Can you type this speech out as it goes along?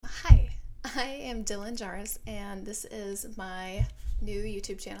I am Dylan Jarvis, and this is my new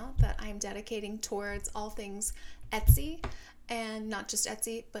YouTube channel that I'm dedicating towards all things Etsy, and not just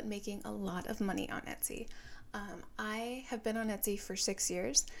Etsy, but making a lot of money on Etsy. I have been on Etsy for 6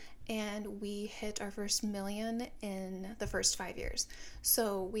 years, and we hit our first million in the first 5 years.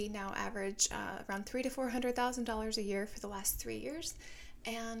 So we now average around $300,000 to $400,000 a year for the last 3 years,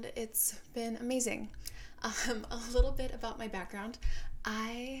 and it's been amazing. A little bit about my background.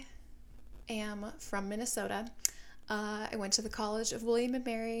 I am from Minnesota. I went to the College of William &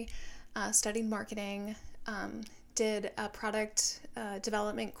 Mary, studied marketing, did a product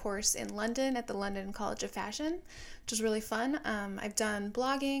development course in London at the London College of Fashion, which was really fun. I've done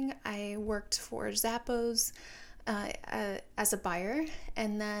blogging. I worked for Zappos as a buyer,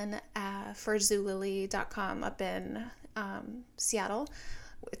 and then for Zulily.com up in Seattle.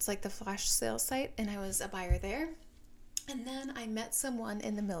 It's like the flash sales site, and I was a buyer there. And then I met someone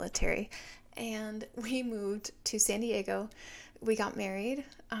in the military, and we moved to San Diego. We got married,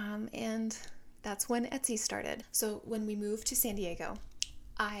 and that's when Etsy started. So when we moved to San Diego,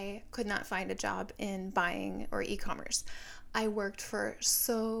 I could not find a job in buying or e-commerce. I worked for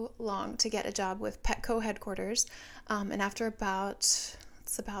so long to get a job with Petco headquarters, and after about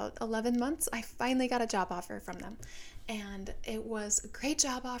 11 months, I finally got a job offer from them. And it was a great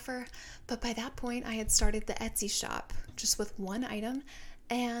job offer, but by that point I had started the Etsy shop just with one item,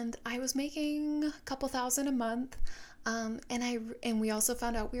 and I was making a couple thousand a month, and we also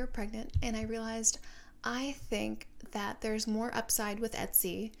found out we were pregnant, and I realized I think that there's more upside with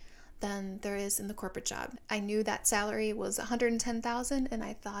Etsy than there is in the corporate job. I knew that salary was $110,000, and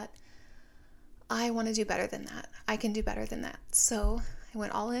I thought, I want to do better than that. I can do better than that. So I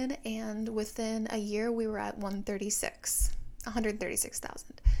went all in, and within a year we were at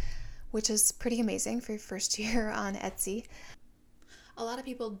 136,000, which is pretty amazing for your first year on Etsy. A lot of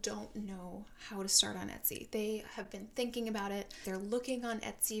people don't know how to start on Etsy. They have been thinking about it. They're looking on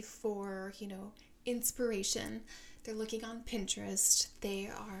Etsy for, inspiration. They're looking on Pinterest. They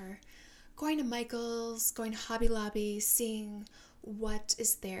are going to Michael's, going to Hobby Lobby, seeing what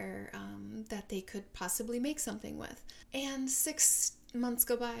is there that they could possibly make something with. And 6 months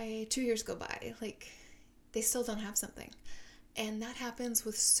go by, 2 years go by, they still don't have something. And that happens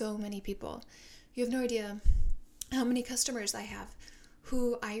with so many people. You have no idea how many customers I have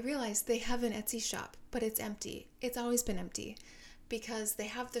who I realize they have an Etsy shop, but it's empty. It's always been empty because they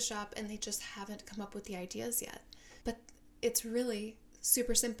have the shop and they just haven't come up with the ideas yet. But it's really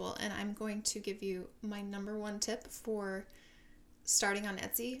super simple, and I'm going to give you my number one tip for starting on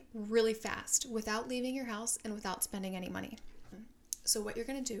Etsy really fast without leaving your house and without spending any money. So what you're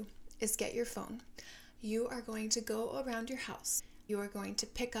going to do is get your phone. You are going to go around your house. You are going to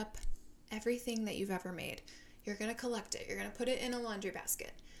pick up everything that you've ever made. You're going to collect it. You're going to put it in a laundry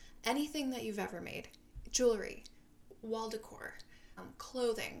basket. Anything that you've ever made. Jewelry, wall decor,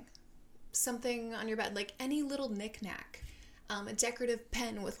 clothing, something on your bed, any little knick-knack, a decorative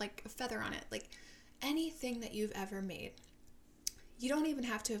pen with a feather on it, anything that you've ever made. You don't even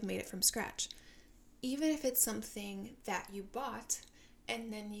have to have made it from scratch. Even if it's something that you bought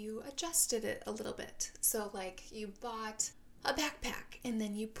and then you adjusted it a little bit. So you bought a backpack and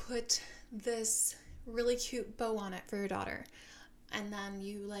then you put this really cute bow on it for your daughter, and then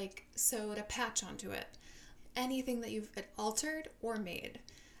you sewed a patch onto it. Anything that you've altered or made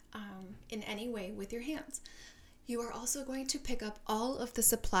in any way with your hands. You are also going to pick up all of the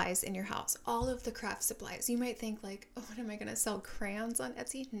supplies in your house, all of the craft supplies. You might think oh, what am I going to sell crayons on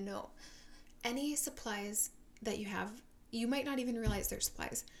Etsy? No. Any supplies that you have, you might not even realize they're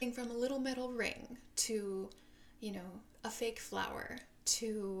supplies. From a little metal ring to, a fake flower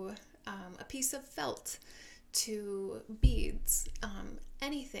to a piece of felt to beads,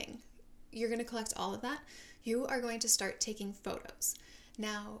 anything. You're going to collect all of that. You are going to start taking photos.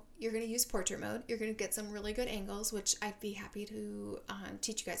 Now, you're going to use portrait mode. You're going to get some really good angles, which I'd be happy to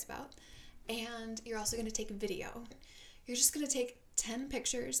teach you guys about. And you're also going to take video. You're just going to take 10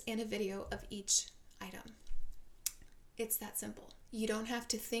 pictures and a video of each item. It's that simple. You don't have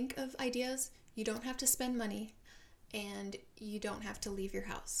to think of ideas. You don't have to spend money. And you don't have to leave your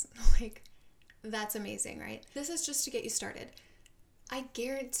house. That's amazing, right? This is just to get you started. I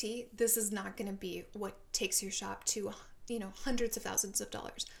guarantee this is not going to be what takes your shop to hundreds of thousands of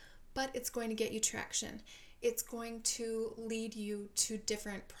dollars, but it's going to get you traction. It's going to lead you to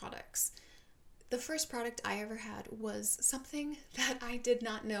different products. The first product I ever had was something that I did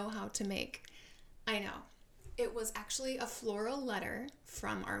not know how to make. I know. It was actually a floral letter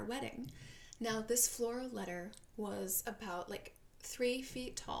from our wedding. Now, this floral letter was about 3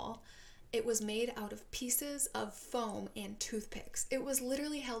 feet tall, It was made out of pieces of foam and toothpicks. It was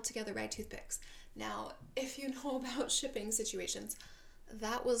literally held together by toothpicks. Now, if you know about shipping situations,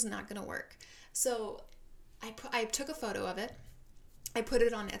 that was not going to work. So I took a photo of it. I put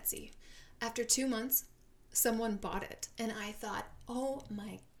it on Etsy. After 2 months, someone bought it. And I thought, oh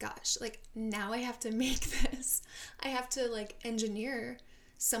my gosh, like now I have to make this. I have to like engineer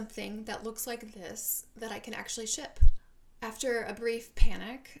something that looks like this that I can actually ship. After a brief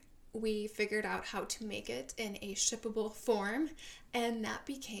panic, we figured out how to make it in a shippable form, and that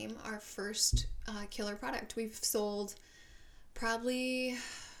became our first killer product. We've sold probably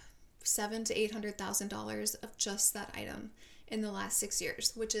 $700,000 to $800,000 of just that item in the last 6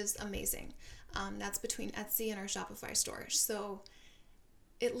 years, which is amazing. That's between Etsy and our Shopify store. So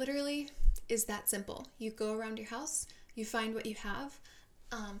it literally is that simple. You go around your house, you find what you have,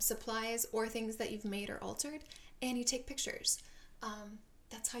 supplies or things that you've made or altered, and you take pictures.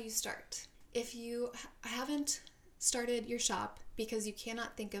 That's how you start. If you haven't started your shop because you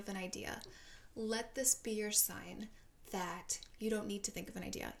cannot think of an idea, let this be your sign that you don't need to think of an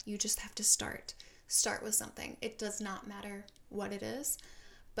idea. You just have to start. Start with something. It does not matter what it is,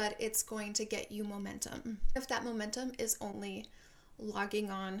 but it's going to get you momentum. If that momentum is only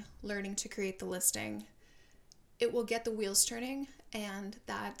logging on, learning to create the listing, it will get the wheels turning, and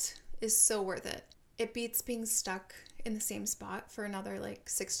that is so worth it. It beats being stuck in the same spot for another like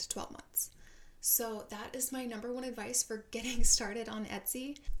 6 to 12 months. So that is my number one advice for getting started on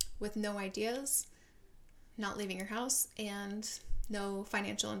Etsy with no ideas, not leaving your house, and no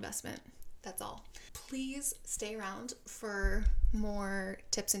financial investment. That's all. Please stay around for more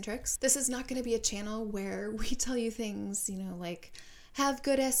tips and tricks. This is not going to be a channel where we tell you things, like have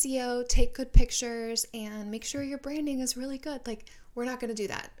good SEO, take good pictures, and make sure your branding is really good. Like, we're not going to do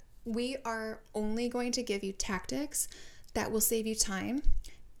that. We are only going to give you tactics that will save you time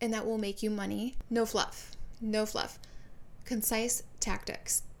and that will make you money. No fluff. No fluff. Concise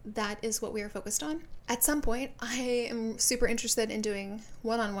tactics. That is what we are focused on. At some point, I am super interested in doing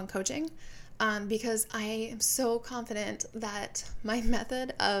one-on-one coaching because I am so confident that my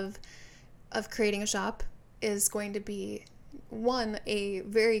method of creating a shop is going to be, one, a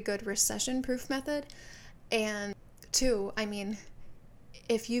very good recession-proof method, and two,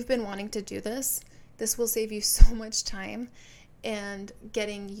 if you've been wanting to do this, this will save you so much time and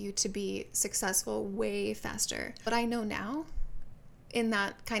getting you to be successful way faster. But I know now, in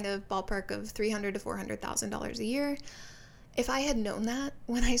that kind of ballpark of $300,000 to $400,000 a year, if I had known that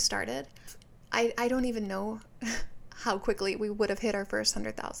when I started, I don't even know how quickly we would have hit our first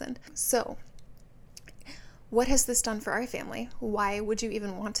 100,000. So, what has this done for our family? Why would you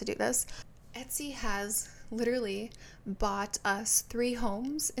even want to do this? Etsy has literally bought us 3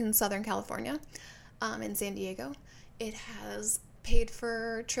 homes in Southern California, in San Diego. It has paid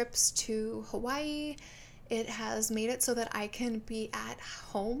for trips to Hawaii. It has made it so that I can be at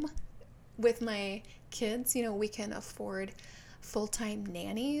home with my kids. We can afford full-time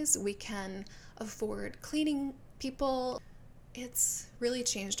nannies. We can afford cleaning people. It's really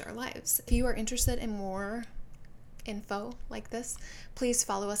changed our lives. If you are interested in more info like this, please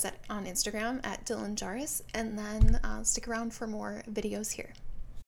follow us on Instagram at Dylan Jaris, and then stick around for more videos here.